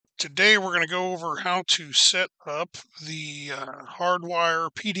Today we're going to go over how to set up the Hardwire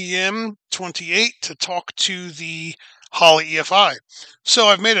PDM28 to talk to the Holley Efi. So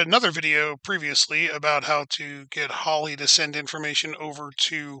I've made another video previously about how to get Holley to send information over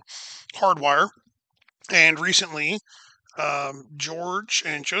to Hardwire, and recently George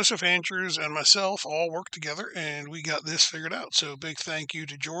and Joseph Andrews and myself all worked together and we got this figured out. So big thank you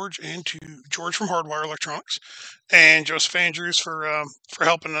to George and to George from Hardwire Electronics and Joseph Andrews for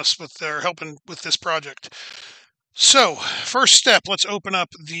helping us with this project. So first step, let's open up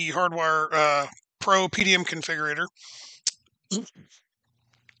the Hardwire Pro PDM configurator.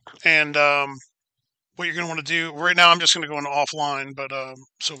 And what you're going to want to do right now, I'm just going to go into offline, but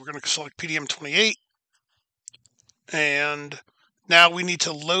so we're going to select PDM28. And now we need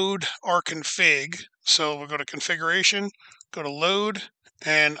to load our config. So we'll go to configuration, go to load,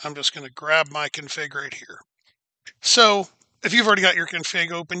 and I'm just going to grab my config right here. So if you've already got your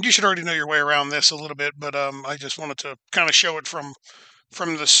config open, you should already know your way around this a little bit, but I just wanted to kind of show it from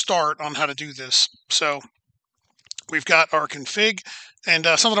the start on how to do this. So we've got our config, and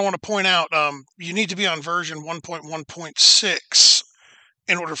something I want to point out, you need to be on version 1.1.6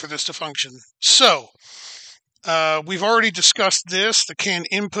 in order for this to function. So we've already discussed this, the CAN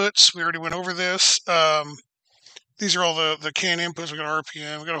inputs. We already went over this. These are all the CAN inputs. We got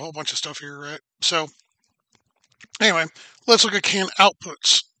RPM. We got a whole bunch of stuff here, right? So anyway, let's look at CAN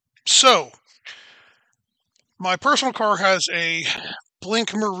outputs. So my personal car has a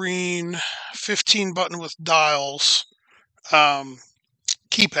Blink Marine 15 button with dials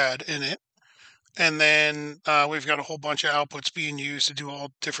keypad in it. And then we've got a whole bunch of outputs being used to do all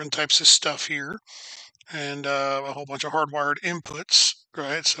different types of stuff here. And a whole bunch of hardwired inputs,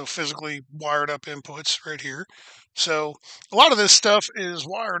 right? So physically wired up inputs right here. So a lot of this stuff is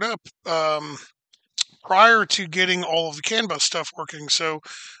wired up prior to getting all of the CAN bus stuff working. So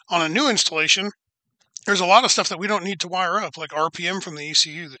on a new installation, there's a lot of stuff that we don't need to wire up, like RPM from the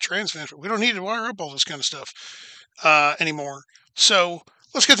ECU, the transmitter. We don't need to wire up all this kind of stuff anymore. So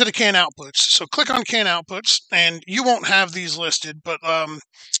let's get to the CAN outputs. So click on CAN outputs, and you won't have these listed, but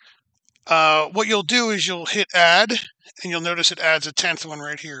what you'll do is you'll hit add, and you'll notice it adds a 10th one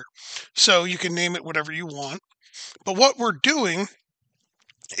right here. So you can name it whatever you want. But what we're doing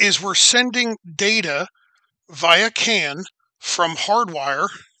is we're sending data via CAN from Hardwire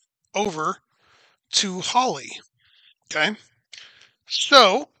over to Holley. Okay.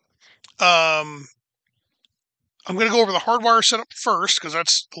 So I'm going to go over the Hardwire setup first because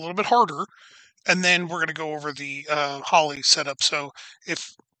that's a little bit harder. And then we're going to go over the Holley setup. So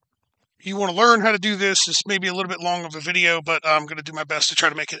if you want to learn how to do this, it's maybe a little bit long of a video, but I'm going to do my best to try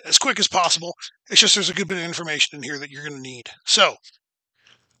to make it as quick as possible. It's just there's a good bit of information in here that you're going to need. So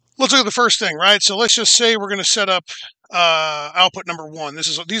let's look at the first thing, right? So let's just say we're going to set up output number 1.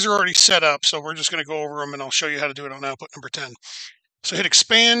 These are already set up, so we're just going to go over them, and I'll show you how to do it on output number 10. So hit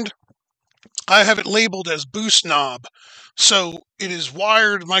expand. I have it labeled as boost knob. So it is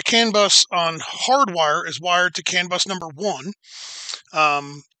wired. My CAN bus on Hardwire is wired to CAN bus number 1.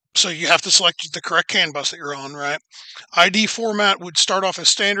 So you have to select the correct CAN bus that you're on, right? ID format would start off as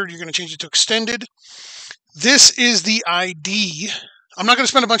standard. You're going to change it to extended. This is the ID. I'm not going to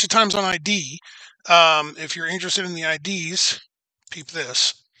spend a bunch of time on ID. If you're interested in the IDs, peep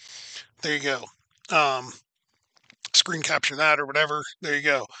this. There you go. Screen capture that or whatever. There you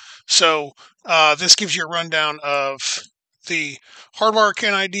go. So this gives you a rundown of the Hardwire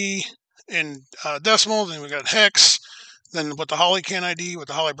CAN ID in decimal. Then we got hex. Then what the Holley CAN ID, what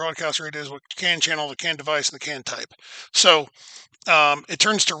the Holley broadcast rate is, what CAN channel, the CAN device, and the CAN type. So it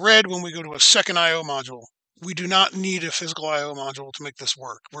turns to red when we go to a second I/O module. We do not need a physical I/O module to make this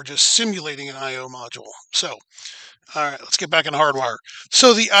work. We're just simulating an I/O module. So, all right, let's get back in Hardwire.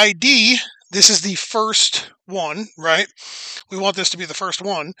 So the ID, this is the first one, right? We want this to be the first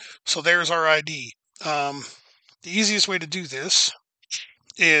one. So there's our ID. The easiest way to do this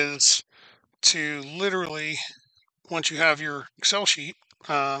is to literally, once you have your Excel sheet,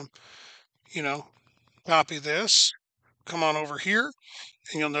 copy this, come on over here,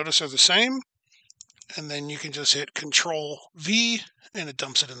 and you'll notice they're the same. And then you can just hit Control V, and it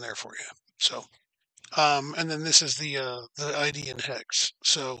dumps it in there for you. So, and then this is the ID in hex.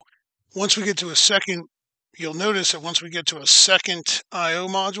 So once we get to a second, you'll notice that once we get to a second I/O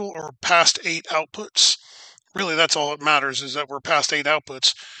module or past 8 outputs, really that's all that matters is that we're past 8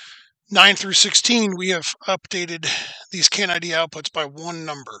 outputs. 9 through 16, we have updated these CAN ID outputs by 1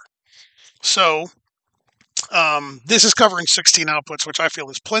 number. So this is covering 16 outputs, which I feel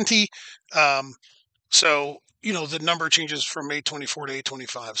is plenty. So, the number changes from 824 to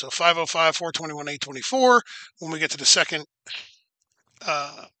 825. So 505, 421, 824. When we get to the second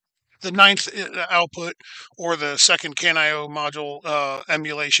the ninth output or the second CAN-IO module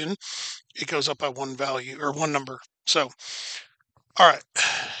emulation, it goes up by one value or one number. So, all right.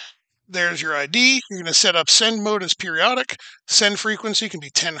 There's your ID. You're going to set up send mode as periodic. Send frequency can be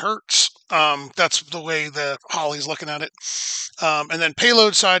 10 hertz. That's the way the Holley's looking at it. And then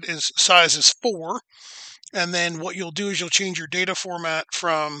payload size is 4. And then what you'll do is you'll change your data format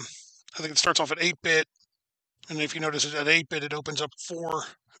from, I think it starts off at 8-bit. And if you notice it at 8-bit, it opens up 4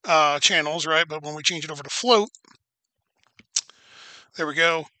 channels, right? But when we change it over to float, there we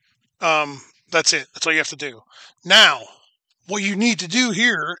go. That's it. That's all you have to do. Now, what you need to do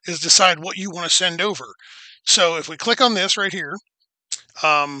here is decide what you want to send over. So if we click on this right here,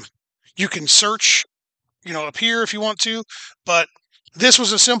 you can search, up here if you want to, but this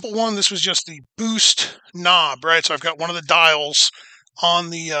was a simple one. This was just the boost knob, right? So I've got one of the dials on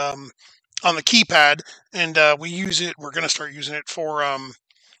the keypad, and we use it. We're going to start using it for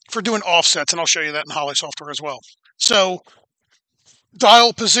doing offsets, and I'll show you that in Holley software as well. So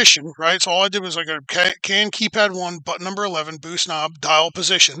dial position, right? So all I did was I go CAN keypad 1, button number 11, boost knob, dial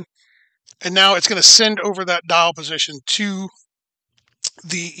position. And now it's going to send over that dial position to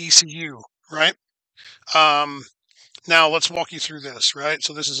the ECU, right? Now let's walk you through this, right?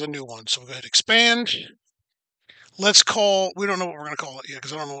 So this is a new one. So we'll go ahead and expand. Let's call, we don't know what we're going to call it yet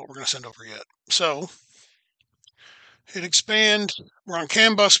because I don't know what we're going to send over yet. So hit expand. We're on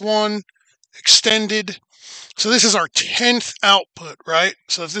CAN bus 1, extended. So this is our 10th output, right?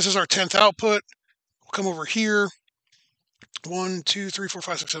 So if this is our 10th output, we'll come over here. 1, 2, 3, 4,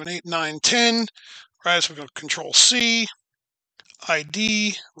 5, 6, 7, 8, 9, 10. Right, so we go Control C,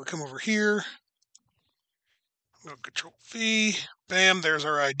 ID. We'll come over here. We'll go Control V. Bam, there's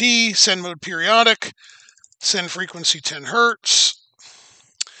our ID. Send mode periodic. Send frequency 10 hertz.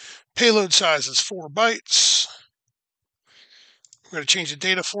 Payload size is 4 bytes. We're going to change the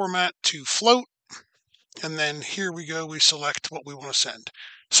data format to float. And then here we go, we select what we want to send.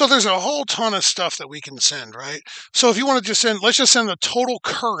 So there's a whole ton of stuff that we can send, right? So if you want to just send, let's just send the total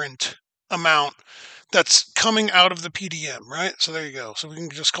current amount that's coming out of the PDM, right? So there you go. So we can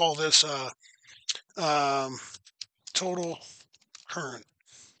just call this total current,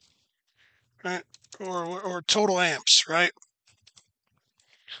 right? Or total amps, right?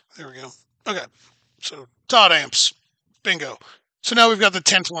 There we go. Okay, so dot amps, bingo. So now we've got the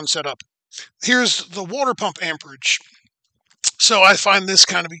 10th one set up. Here's the water pump amperage. So I find this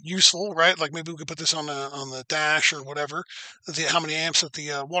kind of useful, right? Like maybe we could put this on the dash or whatever, how many amps that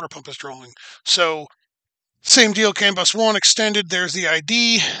the water pump is drawing. So same deal, CAN bus 1 extended. There's the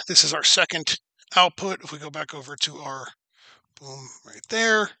ID. This is our second output. If we go back over to our, boom, right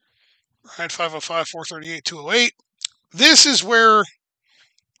there, right, 505, 438, 208. This is where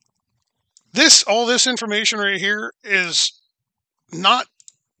all this information right here is not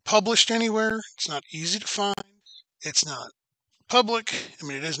published anywhere. It's not easy to find. It's not public. I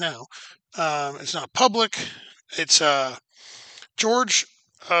mean, it is now. It's not public. It's George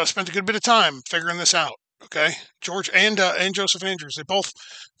spent a good bit of time figuring this out. Okay, George and Joseph Andrews.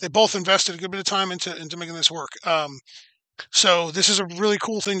 They both invested a good bit of time into making this work. So this is a really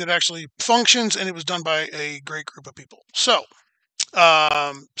cool thing that actually functions, and it was done by a great group of people. So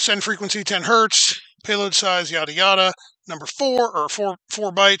send frequency 10 hertz, payload size yada yada. Number 4 or 4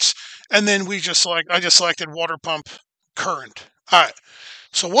 bytes, and then I just selected water pump current. All right.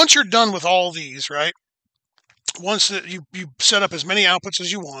 So once you're done with all these, right? Once that you set up as many outputs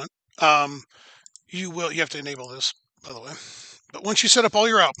as you want, you have to enable this, by the way. But once you set up all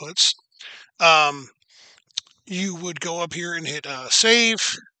your outputs, you would go up here and hit save,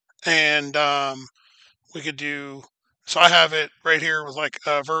 and we could do. So I have it right here with like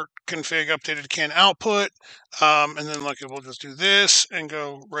vert config updated CAN output, and then like we'll just do this and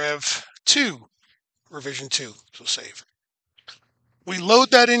go rev 2, revision 2. So save. We load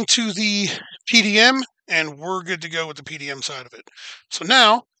that into the PDM, and we're good to go with the PDM side of it. So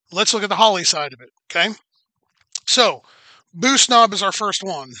now let's look at the Holley side of it. Okay. So boost knob is our first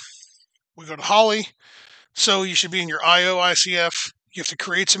one. We go to Holley. So you should be in your IO ICF. You have to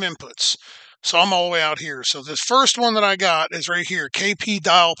create some inputs. So I'm all the way out here. So this first one that I got is right here, KP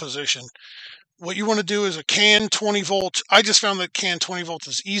dial position. What you want to do is a CAN 20 volt. I just found that CAN 20 volts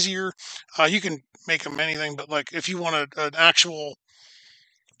is easier. You can make them anything, but like if you want an actual,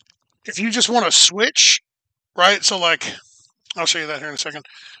 if you just want to switch, right? So like, I'll show you that here in a second.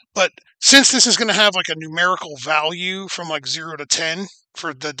 But since this is going to have like a numerical value from like 0 to 10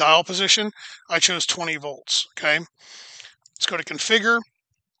 for the dial position, I chose 20 volts. Okay. Let's go to configure.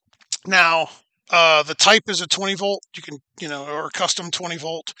 Now, the type is a 20 volt. You can, or custom 20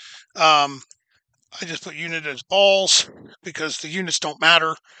 volt. I just put unit as balls because the units don't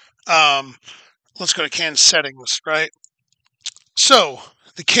matter. Let's go to CAN settings, right? So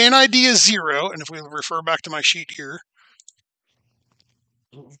the CAN ID is 0, and if we refer back to my sheet here,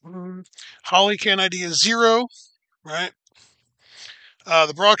 Holley CAN ID is 0, right?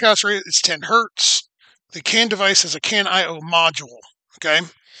 The broadcast rate is 10 hertz. The CAN device is a CAN IO module, okay?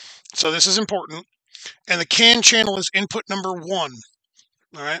 So this is important. And the CAN channel is input number 1,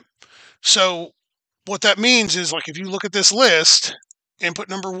 all right? So what that means is, like, if you look at this list, input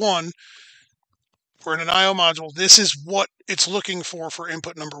number 1, we're in an IO module. This is what it's looking for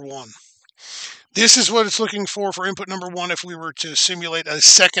input number 1. This is what it's looking for input number 1 if we were to simulate a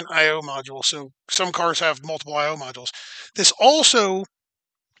second IO module. So some cars have multiple IO modules. This also,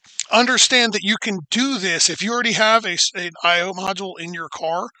 understand that you can do this if you already have an IO module in your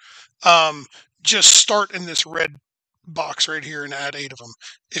car. Just start in this red box right here and add 8 of them.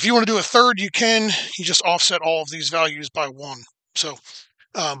 If you want to do a third, you can. You just offset all of these values by 1. So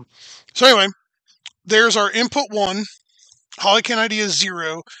anyway, there's our input 1. Holley CAN ID is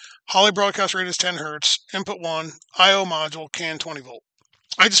 0. Holley broadcast rate is 10 hertz. Input 1. IO module, CAN 20 volt.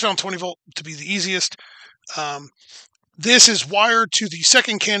 I just found 20 volt to be the easiest. This is wired to the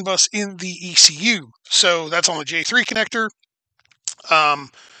second CAN bus in the ECU. So that's on the J3 connector.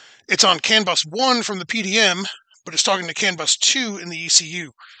 It's on CAN bus 1 from the PDM, but it's talking to CAN bus 2 in the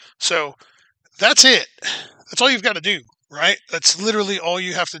ECU. So that's it. That's all you've got to do, right? That's literally all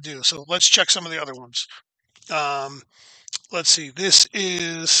you have to do. So let's check some of the other ones. Let's see. This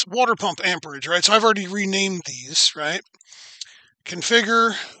is water pump amperage, right? So I've already renamed these, right?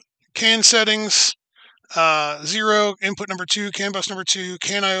 Configure, CAN settings, 0, input number 2, CAN bus number 2,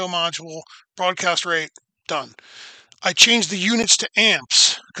 CAN IO module, broadcast rate, done. I changed the units to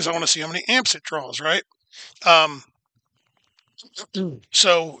amps because I want to see how many amps it draws, right?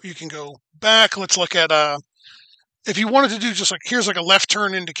 So you can go back. Let's look at, if you wanted to do just like, here's like a left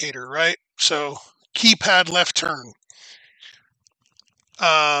turn indicator, right? So keypad left turn.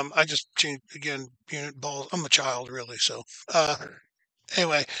 I just changed, again, unit balls. I'm a child, really. So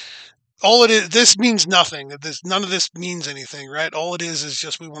anyway, all it is, this means nothing. None of this means anything, right? All it is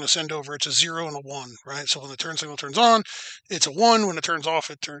just we want to send over. It's a 0 and a 1, right? So when the turn signal turns on, it's a 1. When it turns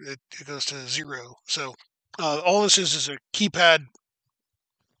off, it goes to 0. So all this is a keypad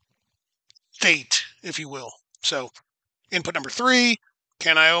state, if you will. So input number 3,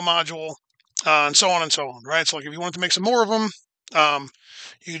 CAN IO module, and so on, right? So like if you wanted to make some more of them,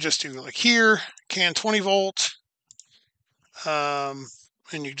 you just do like here, CAN 20 volt,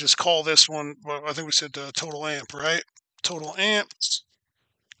 and you just call this one, well, I think we said total amp, right? Total amps,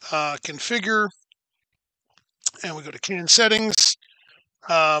 configure, and we go to CAN settings.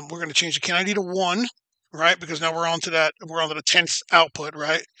 We're going to change the CAN ID to 1, right? Because now we're on to the 10th output,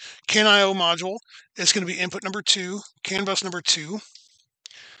 right? CAN IO module is going to be input number 2, CAN bus number 2,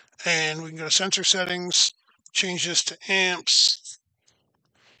 and we can go to sensor settings, change this to amps,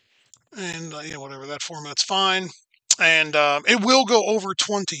 and whatever, that format's fine. And it will go over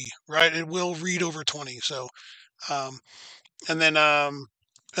 20, right? It will read over 20. So, and then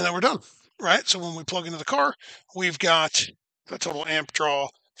we're done, right? So when we plug into the car, we've got the total amp draw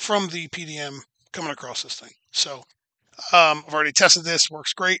from the PDM coming across this thing. So I've already tested this,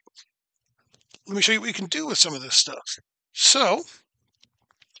 works great. Let me show you what you can do with some of this stuff. So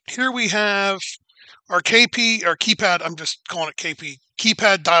here we have our KP, our keypad, I'm just calling it KP,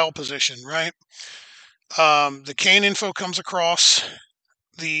 keypad dial position, right? The CAN info comes across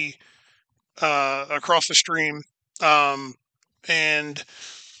the stream, and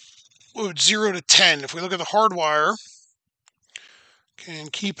 0 to 10. If we look at the hardwire CAN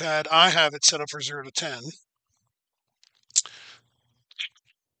keypad, I have it set up for 0 to 10.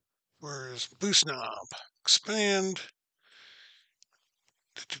 Where's boost knob? Expand.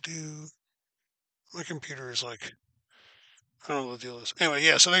 My computer is like, I don't know what the deal is. Anyway,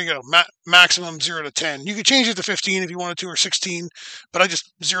 yeah, so there you go. Maximum 0 to 10. You could change it to 15 if you wanted to, or 16, but I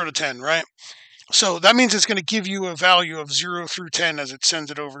just 0 to 10, right? So that means it's going to give you a value of 0 through 10 as it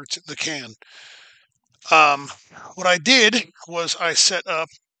sends it over to the CAN. What I did was I set up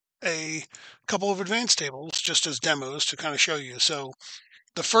a couple of advanced tables just as demos to kind of show you. So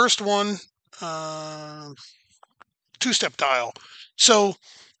the first one, two-step dial. So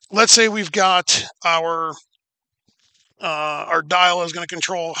let's say we've got our dial is going to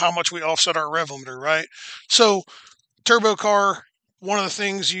control how much we offset our rev limiter, right? So turbo car, one of the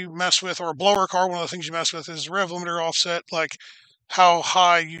things you mess with, or a blower car, one of the things you mess with is rev limiter offset, like how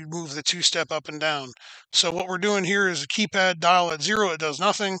high you move the two-step up and down. So what we're doing here is a keypad dial at 0, it does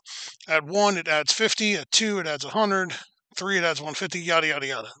nothing. At 1, it adds 50. At 2, it adds 100. 3, it adds 150, yada, yada,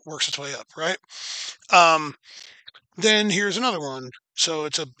 yada. Works its way up, right? Then here's another one. So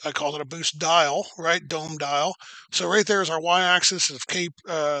I call it a boost dial, right? Dome dial. So right there is our y-axis of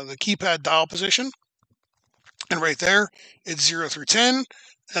the keypad dial position. And right there, it's 0 through 10.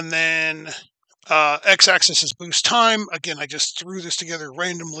 And then x-axis is boost time. Again, I just threw this together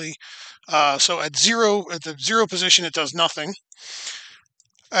randomly. So at the zero position, it does nothing.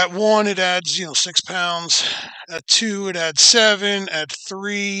 At 1, it adds 6 pounds. At 2, it adds 7. At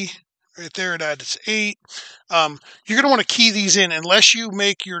 3, right there, it adds 8. You're going to want to key these in unless you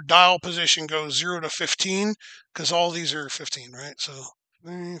make your dial position go 0 to 15, because all these are 15, right? So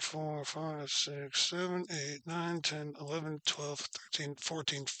 3, 4, 5, 6, 7, 8, 9, 10, 11, 12, 13,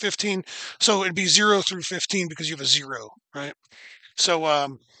 14, 15. So it'd be 0 through 15 because you have a 0, right? So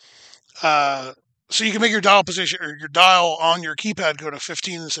uh, so you can make your dial position or your dial on your keypad go to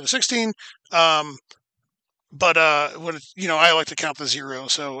 15 instead of 16. But when I like to count the 0,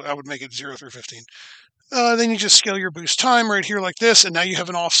 so I would make it 0 through 15. Then you just scale your boost time right here like this, and now you have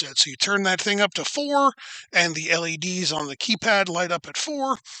an offset. So you turn that thing up to 4, and the LEDs on the keypad light up at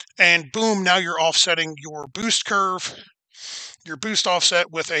 4, and boom, now you're offsetting your boost curve, your boost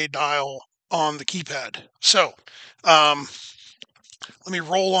offset with a dial on the keypad. So let me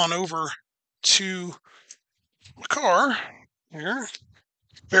roll on over to the car here.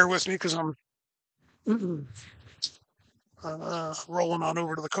 Bear with me because I'm rolling on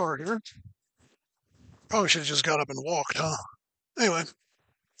over to the car here. Probably should have just got up and walked, huh? Anyway.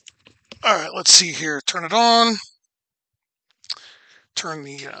 All right, let's see here. Turn it on. Turn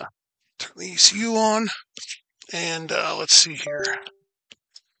the ECU on. And let's see here.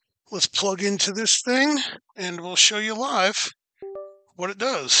 Let's plug into this thing, and we'll show you live what it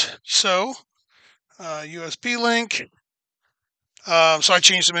does. So, USB link. So I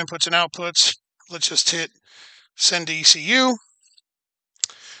changed some inputs and outputs. Let's just hit send to ECU.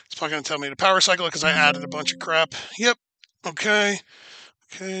 It's probably going to tell me to power cycle it because I added a bunch of crap. Yep. Okay.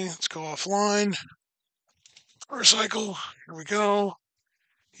 Okay. Let's go offline. Power cycle. Here we go.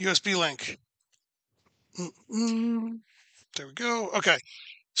 USB link. There we go. Okay.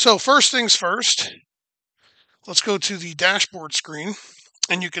 So first things first, let's go to the dashboard screen,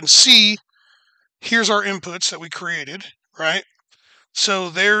 and you can see here's our inputs that we created, right? So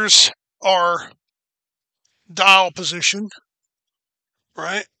there's our dial position,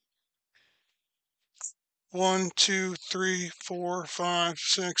 right? 1, 2, 3, 4, 5,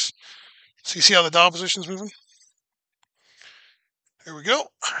 6. So you see how the dial position is moving? There we go.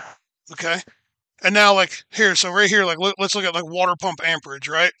 Okay. And now like here, so right here, like let's look at like water pump amperage,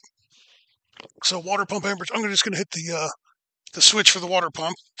 right? So water pump amperage, I'm just going to hit the switch for the water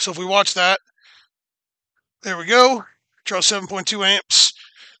pump. So if we watch that, there we go. Draw 7.2 amps.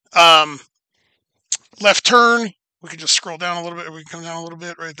 Left turn, we can just scroll down a little bit. We can come down a little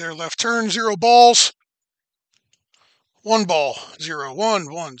bit right there. Left turn, 0 balls. 1 ball, 0,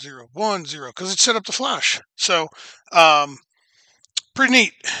 1, 1, 0, 1, 0, because it's set up to flash. So pretty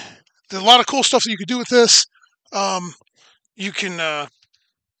neat. There's a lot of cool stuff that you could do with this. You can, I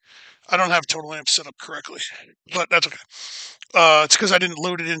don't have total amp set up correctly, but that's okay. It's because I didn't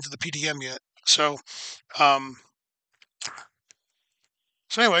load it into the PDM yet. So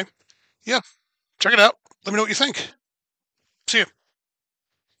anyway, yeah, check it out. Let me know what you think. See you.